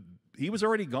 he was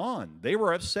already gone. They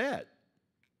were upset.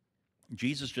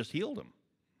 Jesus just healed him.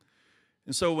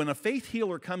 And so when a faith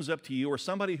healer comes up to you, or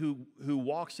somebody who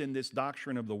walks in this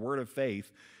doctrine of the word of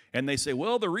faith, and they say,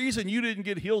 "Well, the reason you didn't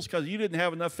get healed is because you didn't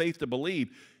have enough faith to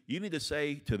believe," you need to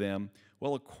say to them,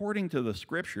 "Well, according to the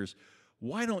scriptures,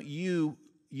 why don't you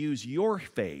use your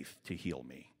faith to heal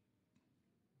me?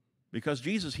 Because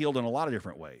Jesus healed in a lot of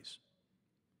different ways.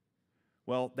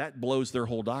 Well, that blows their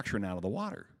whole doctrine out of the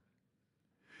water.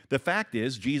 The fact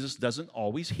is, Jesus doesn't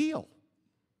always heal.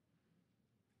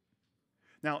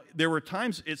 Now, there were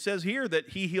times, it says here, that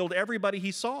he healed everybody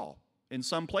he saw in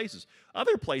some places.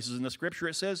 Other places in the Scripture,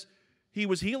 it says he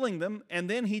was healing them, and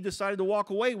then he decided to walk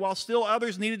away while still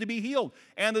others needed to be healed.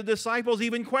 And the disciples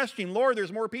even questioned, Lord,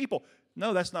 there's more people.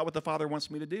 No, that's not what the Father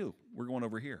wants me to do. We're going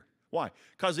over here. Why?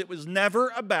 Because it was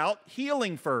never about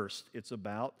healing first. It's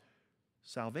about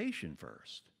salvation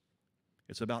first.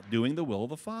 It's about doing the will of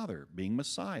the Father, being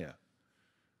Messiah.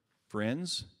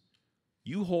 Friends,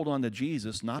 you hold on to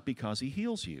Jesus not because he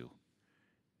heals you.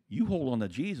 You hold on to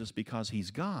Jesus because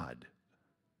he's God.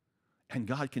 And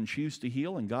God can choose to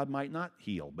heal, and God might not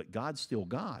heal, but God's still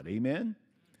God. Amen?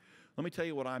 Let me tell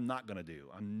you what I'm not going to do.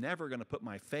 I'm never going to put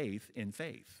my faith in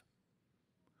faith.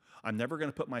 I'm never going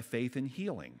to put my faith in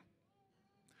healing.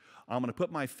 I'm going to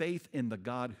put my faith in the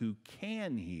God who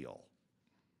can heal.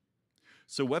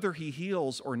 So whether he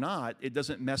heals or not, it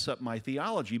doesn't mess up my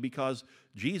theology, because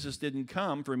Jesus didn't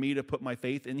come for me to put my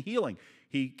faith in healing.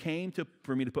 He came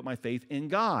for me to put my faith in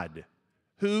God,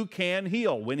 who can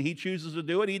heal. When he chooses to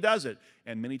do it, he does it.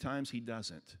 And many times he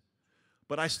doesn't.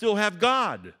 But I still have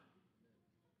God.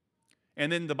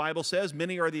 And then the Bible says,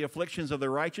 many are the afflictions of the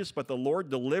righteous, but the Lord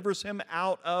delivers him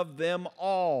out of them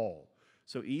all.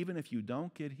 So even if you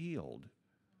don't get healed,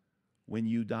 when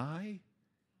you die,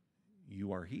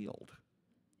 you are healed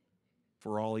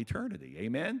for all eternity.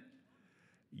 Amen?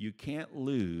 You can't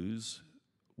lose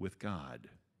with God.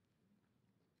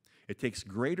 It takes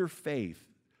greater faith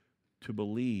to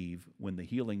believe when the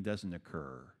healing doesn't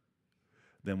occur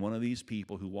than one of these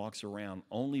people who walks around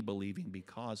only believing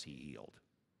because he healed.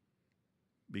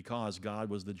 Because God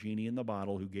was the genie in the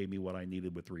bottle who gave me what I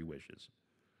needed with 3 wishes.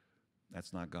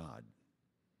 That's not God.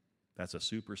 That's a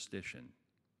superstition.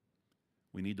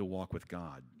 We need to walk with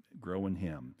God, grow in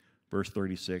him. Verse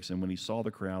 36, and when he saw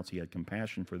the crowds, he had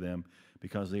compassion for them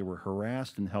because they were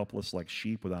harassed and helpless like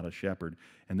sheep without a shepherd.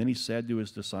 And then he said to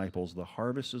his disciples, the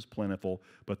harvest is plentiful,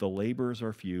 but the laborers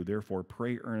are few. Therefore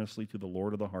pray earnestly to the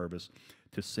Lord of the harvest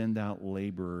to send out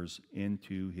laborers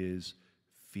into his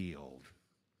field.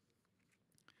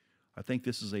 I think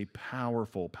this is a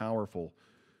powerful, powerful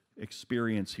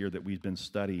experience here that we've been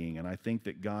studying. And I think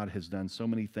that God has done so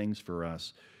many things for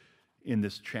us in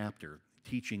this chapter,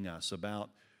 teaching us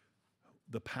about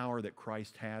the power that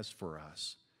Christ has for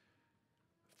us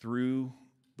through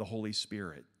the Holy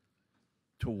Spirit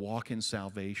to walk in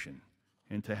salvation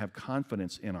and to have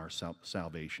confidence in our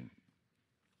salvation.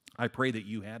 I pray that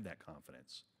you have that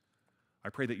confidence. I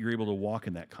pray that you're able to walk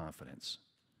in that confidence.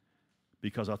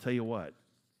 Because I'll tell you what,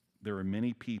 there are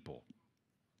many people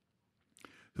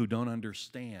who don't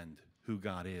understand who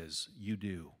God is. You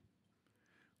do.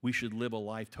 We should live a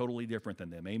life totally different than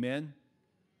them. Amen?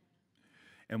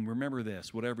 And remember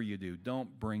this, whatever you do,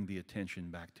 don't bring the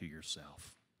attention back to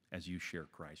yourself as you share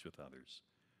Christ with others.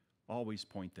 Always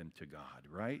point them to God,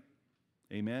 right?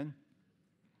 Amen?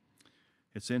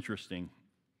 It's interesting.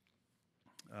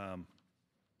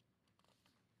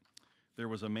 There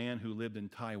was a man who lived in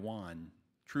Taiwan,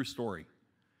 true story,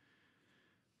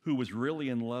 who was really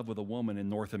in love with a woman in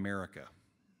North America.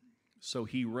 So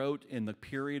he wrote, in the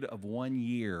period of 1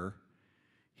 year,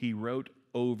 he wrote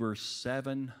over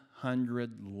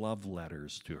 700 love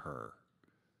letters to her.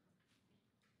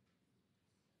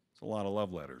 It's a lot of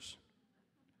love letters.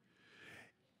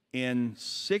 In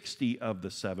 62 of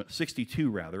the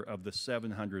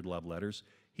 700 love letters,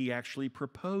 he actually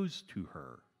proposed to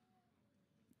her.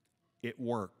 It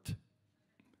worked.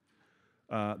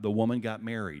 The woman got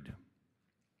married,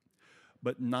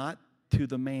 but not to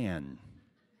the man.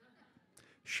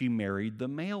 She married the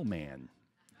mailman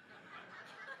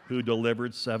who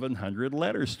delivered 700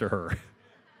 letters to her.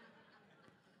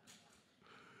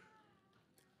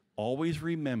 Always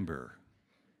remember,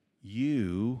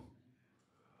 you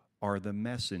are the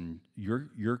messenger.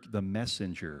 You're the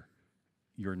messenger.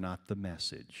 You're not the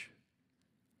message.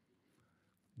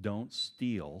 Don't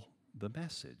steal the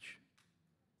message.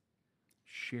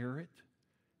 Share it,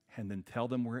 and then tell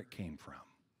them where it came from.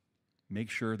 Make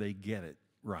sure they get it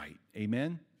right.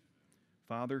 Amen?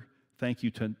 Father, thank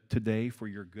you today for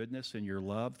your goodness and your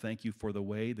love. Thank you for the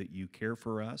way that you care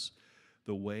for us,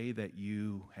 the way that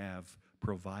you have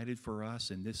provided for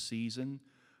us in this season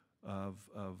of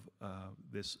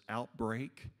this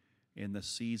outbreak, in the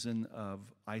season of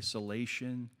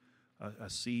isolation, a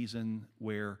season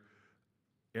where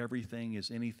everything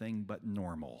is anything but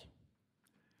normal.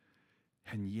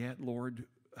 And yet, Lord,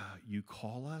 you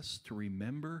call us to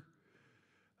remember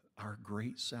our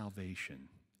great salvation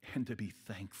and to be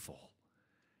thankful.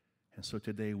 And so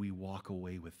today we walk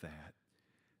away with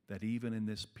that even in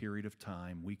this period of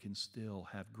time, we can still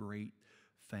have great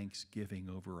thanksgiving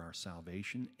over our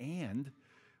salvation, and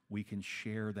we can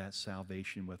share that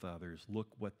salvation with others. Look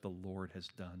what the Lord has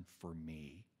done for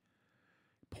me.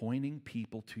 Pointing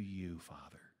people to you,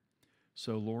 Father.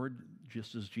 So, Lord,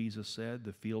 just as Jesus said,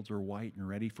 the fields are white and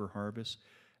ready for harvest.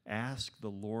 Ask the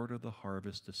Lord of the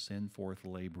harvest to send forth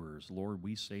laborers. Lord,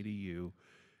 we say to you,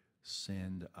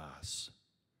 send us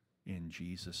in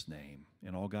Jesus' name.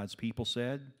 And all God's people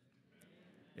said,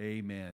 amen.